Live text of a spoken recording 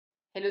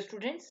Hello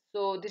students,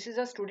 so this is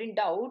a student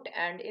doubt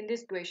and in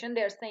this question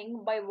they are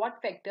saying by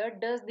what factor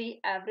does the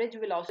average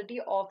velocity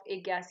of a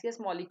gaseous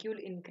molecule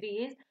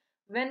increase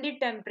when the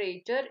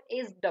temperature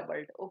is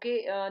doubled.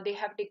 Okay, they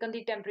have taken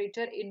the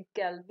temperature in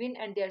Kelvin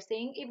and they are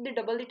saying if they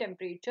double the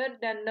temperature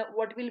then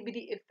what will be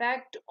the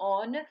effect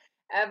on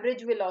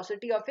average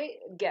velocity of a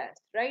gas,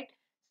 right?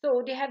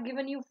 So they have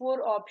given you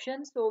four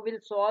options, so we'll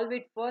solve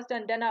it first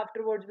and then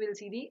afterwards we'll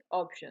see the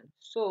options.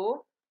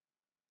 So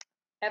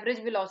average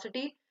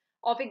velocity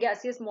of a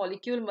gaseous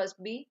molecule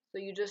must be, so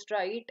you just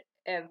write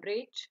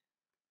average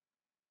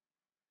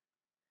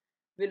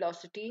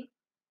velocity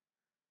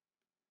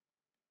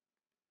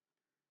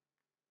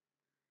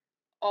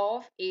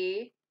of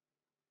a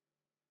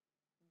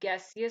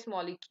gaseous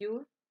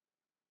molecule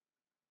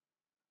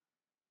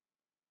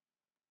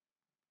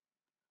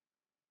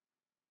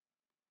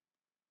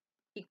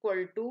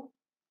equal to,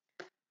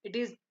 it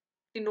is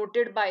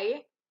denoted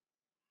by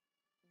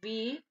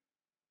V,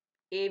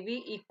 AV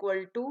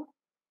equal to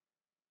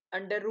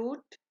under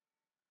root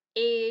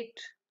 8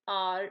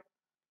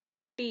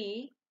 RT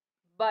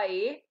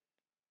by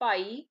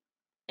pi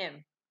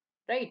m,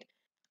 right?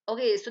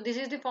 Okay, so this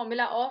is the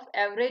formula of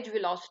average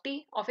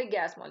velocity of a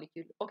gas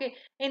molecule. Okay,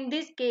 in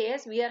this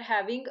case we are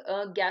having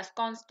a gas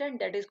constant,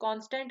 that is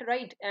constant,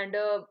 right? And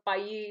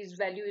pi's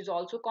value is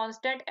also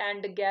constant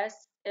and the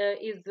gas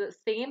is the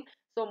same,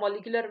 so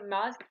molecular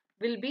mass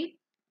will be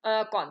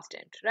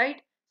constant,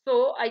 right?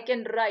 So I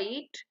can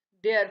write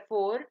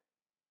therefore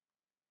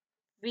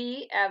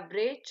V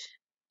average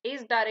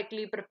is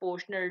directly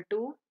proportional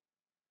to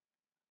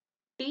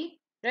T,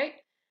 right?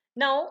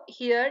 Now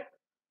here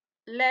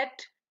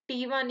let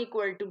T1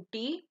 equal to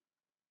T,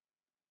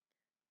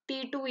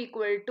 T2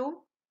 equal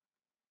to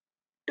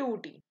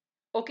 2T.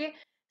 Okay,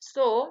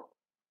 so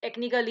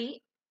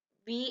technically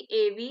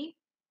VAV1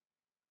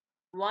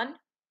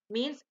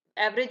 means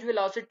average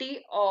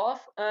velocity of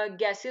a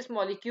gaseous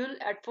molecule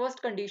at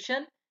first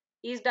condition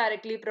is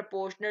directly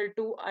proportional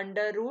to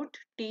under root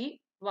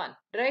T1,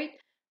 right?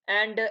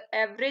 And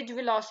average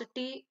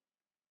velocity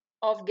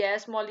of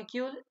gas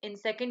molecule in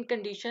second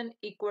condition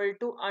equal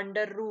to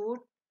under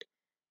root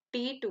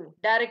T2,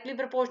 directly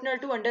proportional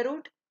to under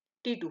root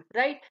T2,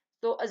 right?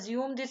 So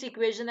assume this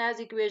equation as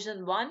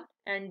equation 1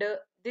 and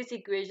this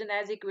equation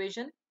as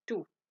equation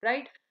 2,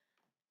 right?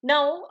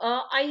 Now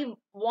I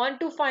want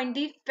to find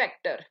the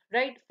factor,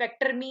 right?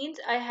 Factor means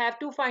I have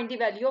to find the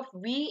value of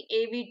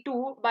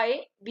VAV2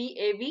 by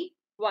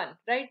VAV1,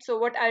 right? So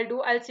what I'll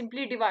do, I'll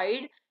simply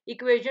divide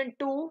equation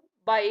 2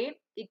 by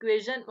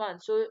equation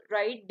 1. So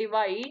right,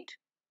 divide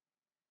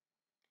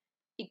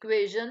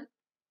equation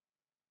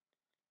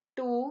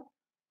 2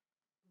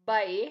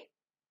 by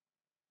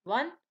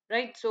 1,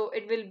 right? So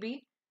it will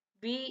be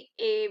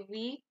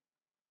VAV2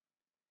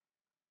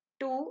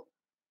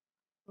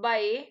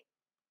 by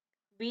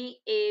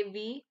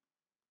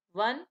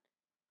VAV1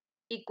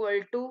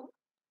 equal to,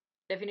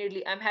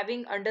 definitely I'm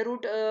having under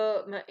root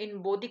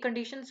in both the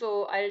conditions,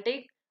 so I'll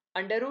take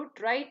under root,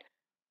 right?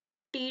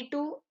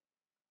 T2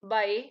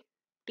 by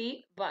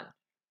T1.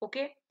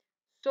 Okay,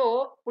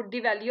 so put the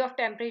value of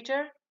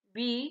temperature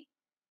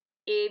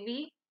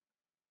VAV2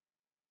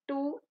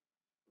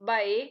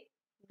 by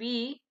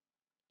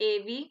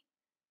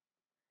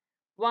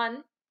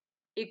VAV1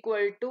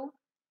 equal to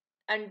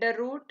under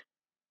root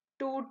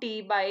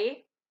 2T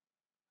by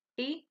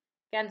T,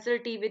 cancel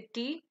T with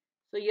T,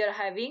 so you are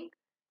having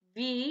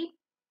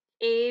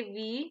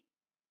VAV2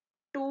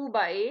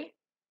 by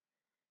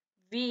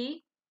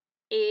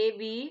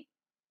VAV1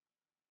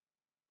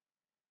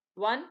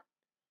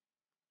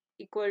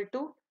 equal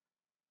to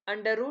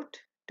under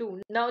root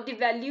 2. Now the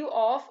value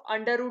of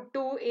under root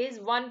 2 is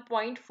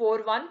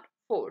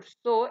 1.414,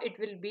 so it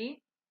will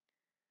be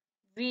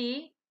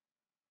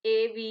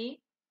VAV2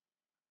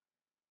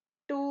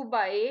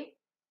 by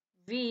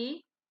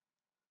VAV1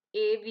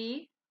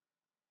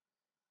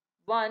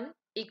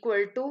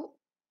 equal to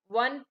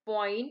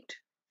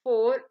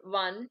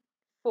 1.414,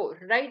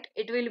 right?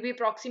 It will be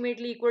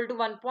approximately equal to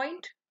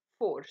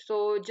 1.4.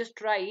 So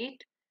just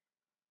write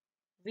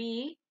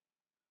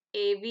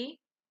VAV2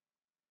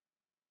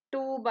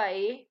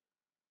 by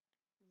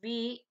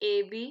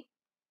VAV1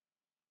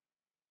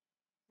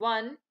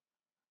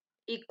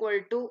 equal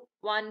to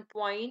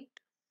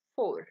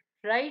 1.4,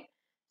 right?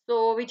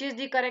 So which is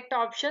the correct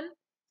option?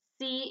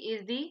 C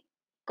is the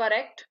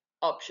correct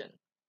option.